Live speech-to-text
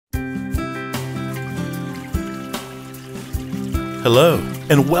Hello,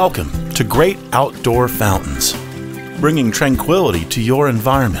 and welcome to Great Outdoor Fountains, bringing tranquility to your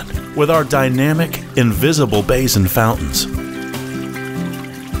environment with our dynamic, invisible basin fountains.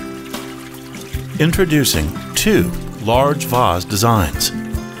 Introducing two large vase designs,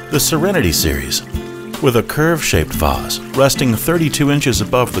 the Serenity Series, with a curve-shaped vase resting 32 inches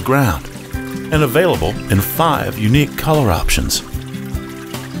above the ground and available in 5 unique color options.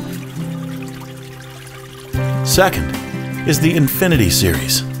 Second is the Infinity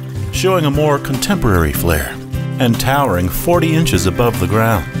Series, showing a more contemporary flair and towering 40 inches above the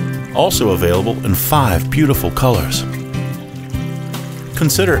ground, also available in 5 beautiful colors.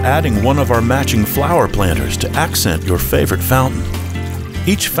 Consider adding one of our matching flower planters to accent your favorite fountain.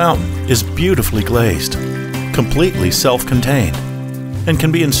 Each fountain is beautifully glazed, completely self-contained, and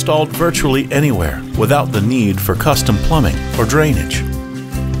can be installed virtually anywhere without the need for custom plumbing or drainage.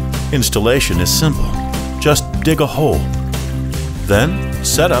 Installation is simple. Just dig a hole. Then,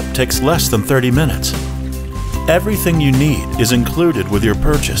 setup takes less than 30 minutes. Everything you need is included with your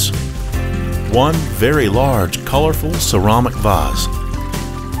purchase. One very large, colorful ceramic vase.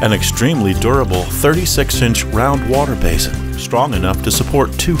 An extremely durable 36-inch round water basin, strong enough to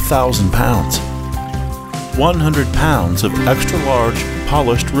support 2,000 pounds. 100 pounds of extra-large,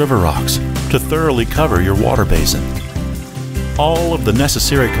 polished river rocks to thoroughly cover your water basin. All of the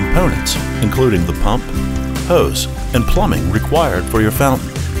necessary components, including the pump, hose, and plumbing required for your fountain.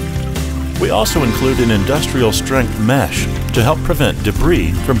 We also include an industrial-strength mesh to help prevent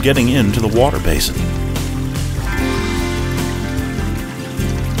debris from getting into the water basin.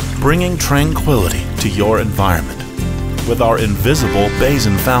 Bringing tranquility to your environment with our invisible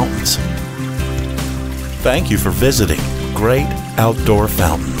basin fountains. Thank you for visiting Great Outdoor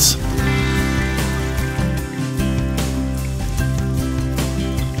Fountains.